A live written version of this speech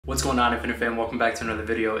What's going on, Infinite Fam? Welcome back to another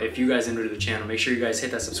video. If you guys are new to the channel, make sure you guys hit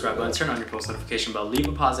that subscribe button, turn on your post notification bell, leave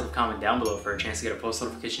a positive comment down below for a chance to get a post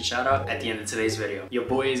notification shout out at the end of today's video. Your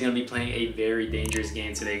boy is going to be playing a very dangerous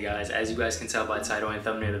game today, guys. As you guys can tell by the title and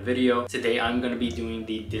thumbnail of the video, today I'm going to be doing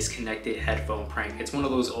the disconnected headphone prank. It's one of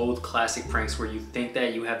those old classic pranks where you think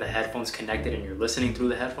that you have the headphones connected and you're listening through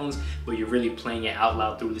the headphones, but you're really playing it out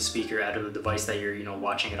loud through the speaker out of the device that you're,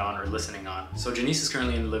 watching it on or listening on. So Janiece is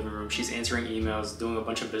currently in the living room. She's answering emails, doing a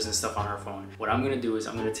bunch of business stuff on her phone. What I'm gonna do is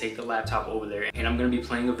I'm gonna take the laptop over there and I'm gonna be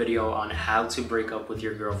playing a video on how to break up with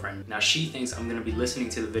your girlfriend. Now she thinks I'm gonna be listening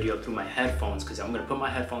to the video through my headphones because I'm gonna put my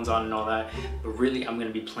headphones on and all that, but really I'm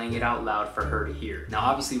gonna be playing it out loud for her to hear. Now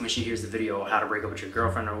obviously when she hears the video how to break up with your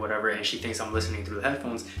girlfriend or whatever and she thinks I'm listening through the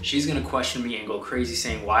headphones, she's gonna question me and go crazy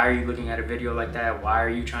saying, why are you looking at a video like that? Why are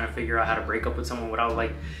you trying to figure out how to break up with someone without,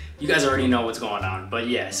 like, you guys already know what's going on. But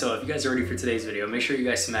yeah, so if you guys are ready for today's video, make sure you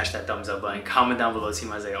guys smash that thumbs up button, comment down below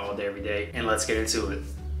Team Isaiah all day, every day, and let's get into it.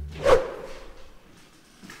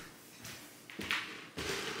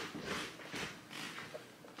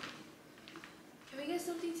 Can we get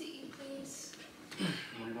something to eat, please?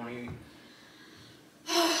 What do you want to eat?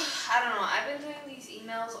 I don't know. I've been doing these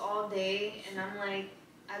emails all day, and I'm like,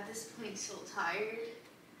 at this point, so tired.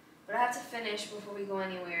 But I have to finish before we go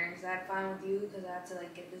anywhere. Is that fine with you? Because I have to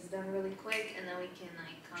like get this done really quick, and then we can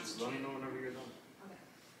like concentrate. Just let me know whenever you're done. Okay.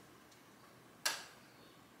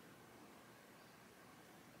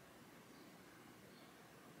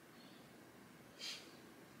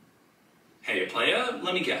 Hey, playa,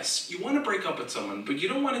 let me guess. You want to break up with someone, but you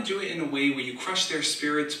don't want to do it in a way where you crush their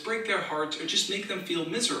spirits, break their hearts, or just make them feel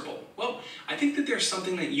miserable. Well, I think that there's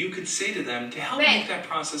something that you could say to them to help make that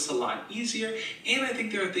process a lot easier, and I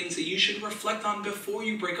think there are things that you should reflect on before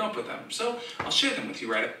you break up with them. So, I'll share them with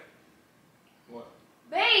you, right? What?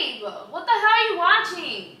 Babe, what the hell are you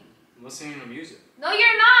watching? I'm listening to music. No,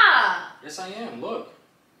 you're not. Yes, I am. Look.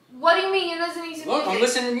 What do you mean you're listening to music? Look, I'm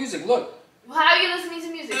listening to music. Look. How are you listening to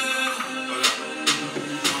music?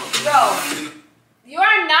 Bro, you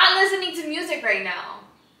are not listening to music right now.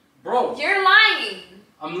 Bro. You're lying.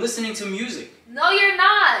 I'm listening to music. No, you're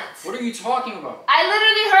not. What are you talking about? I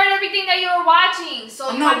literally heard everything that you were watching. So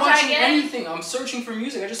I'm not watching anything. I'm searching for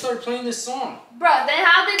music. I just started playing this song. Bruh, then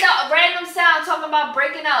how did the random sound talking about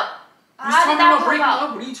breaking up? How did that come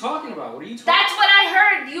about? What are you talking about? What are you talking about? That's what I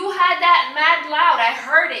heard. You had that mad loud. I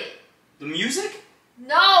heard it. The music?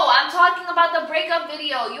 No, I'm talking about the breakup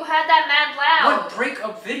video. You had that mad loud. What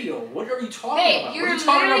breakup video? What are you talking Babe, about? you're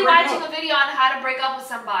literally watching a video on how to break up with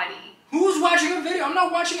somebody. Who's watching a video? I'm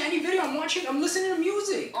not watching any video. I'm listening to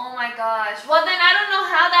music. Oh my gosh. Well, then I don't know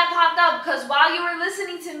how that popped up because while you were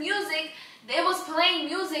listening to music, it was playing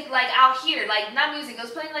music like out here. Like, not music. It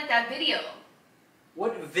was playing like that video.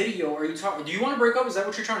 What video are you talking? Do you want to break up? Is that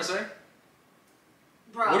what you're trying to say?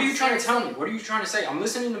 Bro, what are you trying to tell me? What are you trying to say? I'm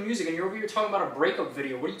listening to music and you're over here talking about a breakup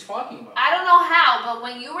video. What are you talking about? I don't know how, but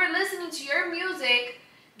when you were listening to your music,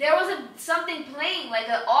 there was something playing, like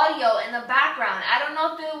an audio in the background. I don't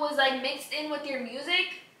know if it was like mixed in with your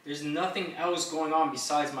music. There's nothing else going on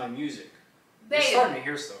besides my music. Babe, you're starting to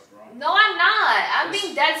hear stuff, bro. No, I'm not. I'm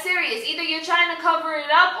being dead serious. Either you're trying to cover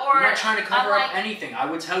it up or... I'm not trying to cover up anything.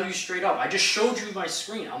 I would tell you straight up. I just showed you my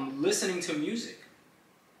screen. I'm listening to music.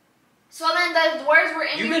 So then the words were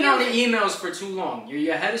in your music. You've been on the emails for too long.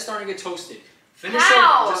 Your head is starting to get toasted. Finish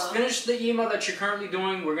How? Just finish the email that you're currently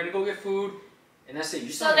doing. We're going to go get food. And that's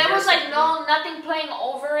it. So there was like nothing playing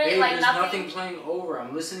over it? Babe, like there's nothing playing over.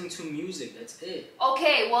 I'm listening to music. That's it.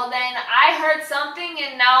 Okay, well then I heard something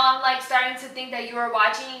and now I'm like starting to think that you were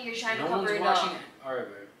watching and you're trying to cover it up. Alright,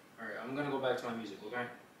 babe. Alright, I'm going to go back to my music, okay?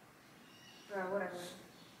 Bro, whatever.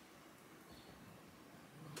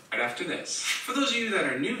 Right after this. For those of you that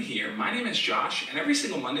are new here, my name is Josh, and every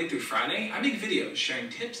single Monday through Friday, I make videos sharing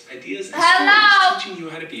tips, ideas, and stories teaching you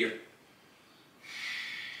how to be your...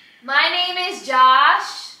 My name is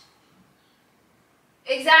Josh.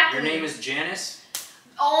 Exactly. Your name is Janiece?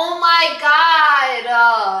 Oh my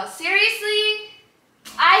god. Seriously?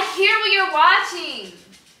 I hear what you're watching.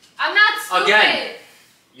 I'm not stupid. Again.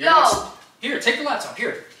 Yo. Here, take the laptop.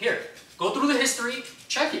 Here. Go through the history.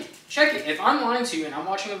 Check it. If I'm lying to you and I'm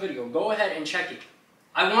watching a video, go ahead and check it.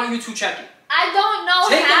 I want you to check it. I don't know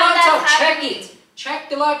Take how the laptop. that's Check happening. it. Check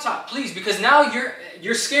the laptop, please, because now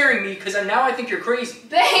you're scaring me because now I think you're crazy.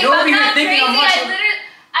 Babe, you're over I'm here not thinking crazy. I'm watching.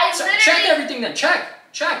 I literally... Check everything then. Check.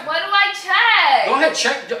 What do I check? Go ahead,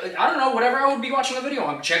 check. I don't know, whatever I would be watching a video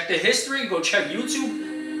on. Check the history. Go check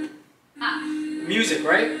YouTube. Music,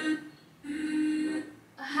 right?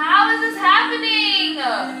 How is this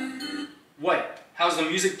happening? What? How's the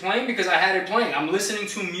music playing? Because I had it playing. I'm listening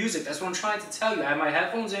to music. That's what I'm trying to tell you. I have my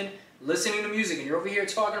headphones in, listening to music, and you're over here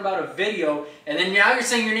talking about a video, and then now you're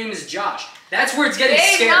saying your name is Josh. That's where it's getting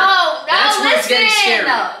scary. That's where it's getting scary.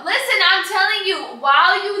 Listen, I'm telling you,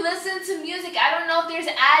 while you listen to music, I don't know if there's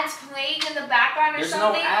ads playing in the background or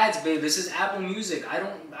something. There's no ads, babe. This is Apple Music. I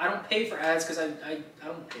don't pay for ads because I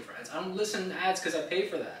don't pay for ads. I don't listen to ads because I pay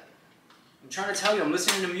for that. I'm trying to tell you, I'm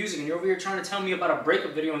listening to music, and you're over here trying to tell me about a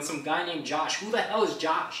breakup video and some guy named Josh. Who the hell is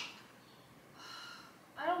Josh?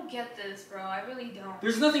 I don't get this, bro. I really don't.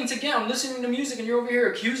 There's nothing to get. I'm listening to music, and you're over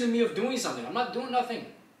here accusing me of doing something. I'm not doing nothing.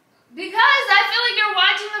 Because I feel like you're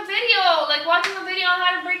watching a video. Like watching a video on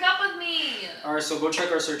how to break up with me. Alright, so go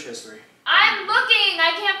check our search history. I'm looking.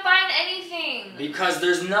 I can't find anything. Because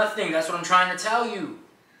there's nothing. That's what I'm trying to tell you.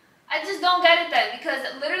 I just don't get it then. Because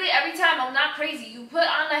literally every time, I'm not crazy, you put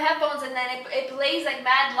on the headphones and then it plays like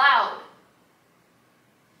mad loud.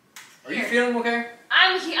 Are you feeling okay?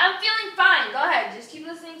 I'm feeling fine. Go ahead. Just keep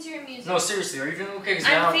listening to your music. No, seriously. Are you feeling okay?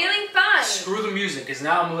 I'm feeling fine. Screw the music, because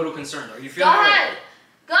now I'm a little concerned. Are you feeling okay? Go ahead.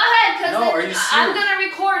 Go ahead, because I'm going to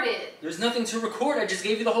record it. There's nothing to record. I just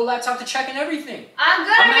gave you the whole laptop to check and everything. I'm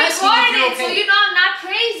going to record it so you know I'm not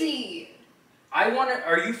crazy.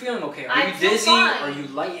 Are you feeling okay? Are you dizzy? Fine. Are you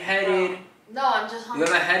lightheaded? No, I'm just hungry.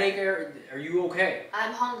 You have a headache? Are you okay?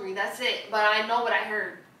 I'm hungry. That's it. But I know what I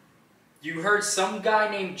heard. You heard some guy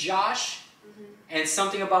named Josh and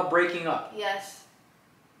something about breaking up. Yes.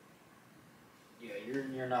 Yeah,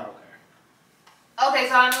 you're not okay. Okay,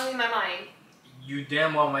 so I'm losing my mind. You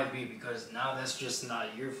damn well might be, because now that's just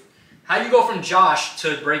not your... How do you go from Josh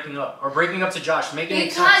to breaking up? Or breaking up to Josh? Make it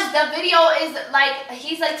make sense. Because the video is like,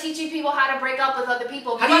 he's like teaching people how to break up with other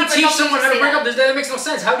people. How do you teach someone how to break up? That makes no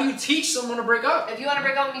sense. How do you teach someone to break up? If you want to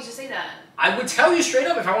break up with me, just say that. I would tell you straight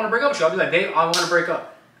up if I want to break up with you. I'll be like, babe, I want to break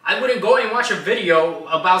up. I wouldn't go and watch a video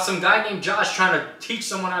about some guy named Josh trying to teach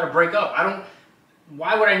someone how to break up.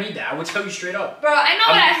 Why would I need that? I would tell you straight up. Bro, I know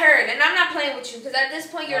what I heard, and I'm not playing with you, because at this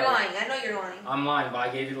point you're lying. I know you're lying. I'm lying, but I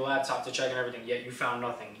gave you the laptop to check and everything, yet you found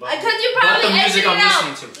nothing. Because you probably exited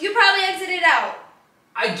out. You probably exited out.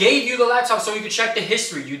 I gave you the laptop so you could check the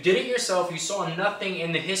history. You did it yourself. You saw nothing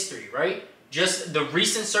in the history, right? Just the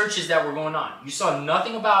recent searches that were going on. You saw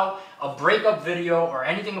nothing about a breakup video or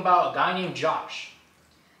anything about a guy named Josh.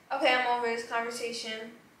 Okay, I'm over this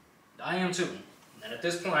conversation. I am too. And at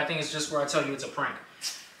this point, I think it's just where I tell you it's a prank.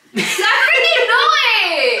 Stop freaking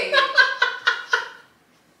annoying!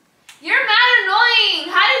 You're mad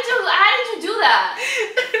annoying. How did you do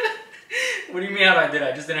that? What do you mean how I did?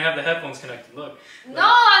 I just didn't have the headphones connected. Look. No,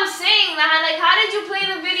 I'm saying that. Like, how did you play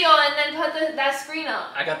the video and then put that screen up?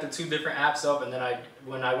 I got the two different apps up, and then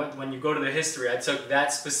when you go to the history, I took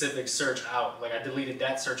that specific search out. Like, I deleted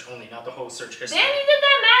that search only, not the whole search history. Damn, you did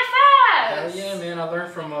that mad fast. Hell yeah, man. I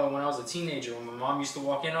learned from when I was a teenager when my mom used to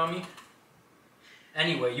walk in on me.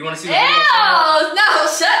 Anyway, you want to see the video? Ew! No,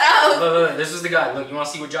 shut up! Look, this is the guy. Look, you want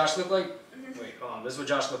to see what Josh looked like? Wait, hold on. This is what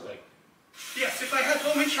Josh looked like. Yes, if I had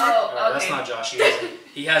home insurance. Oh, okay. That's not Josh.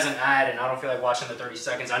 He has an ad, and I don't feel like watching the 30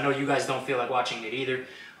 seconds. I know you guys don't feel like watching it either.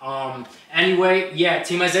 Anyway, yeah,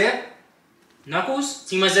 Team Isaiah? Knuckles?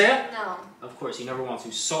 Team Isaiah? No. Of course, you never want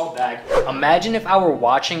to. Salt bag. Imagine if I were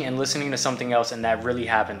watching and listening to something else and that really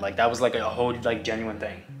happened. Like, that was like a whole, like, genuine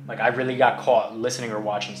thing. Like, I really got caught listening or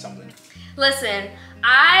watching something. Listen,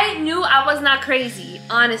 I knew I was not crazy,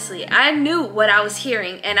 honestly. I knew what I was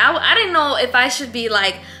hearing, and I didn't know if I should be,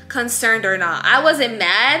 like, concerned or not. I wasn't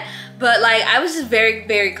mad, but, like, I was just very,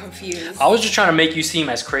 very confused. I was just trying to make you seem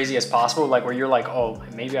as crazy as possible, like, where you're like, oh,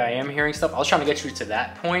 maybe I am hearing stuff. I was trying to get you to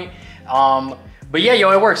that point. But yeah,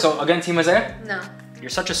 yo, it works. So, again, Team Isaiah? No. You're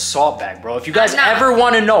such a salt bag, bro. If you guys ever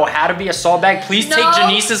want to know how to be a salt bag, please take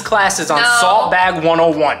Janiece's classes on Salt Bag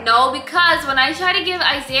 101. No, because when I try to give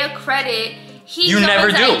Isaiah credit, you never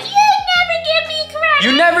do. Like, you never give me credit.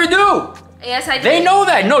 You never do. Yes, I do. They know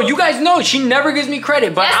that. No, you guys know she never gives me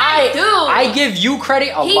credit, but yes, I do. I give you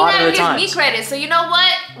credit a lot of the time. He never gives me credit, so you know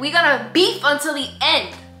what? We're gonna beef until the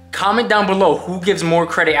end. Comment down below who gives more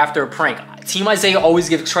credit after a prank. Team Isaiah always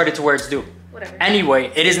gives credit to where it's due. Whatever.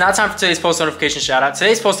 Anyway, it is now time for today's post notification shout out.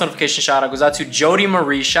 Today's post notification shout out goes out to Jody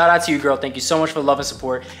Marie. Shout out to you, girl. Thank you so much for the love and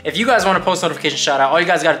support. If you guys want a post notification shout out, all you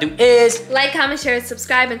guys got to do is like, comment, share, and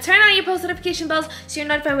subscribe, and turn on your post notification bells so you're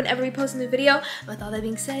notified whenever we post a new video. With all that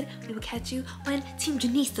being said, we will catch you when Team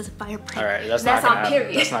Janiece does a fire prank. All right, that's not gonna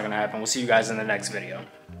happen. That's not gonna happen. We'll see you guys in the next video.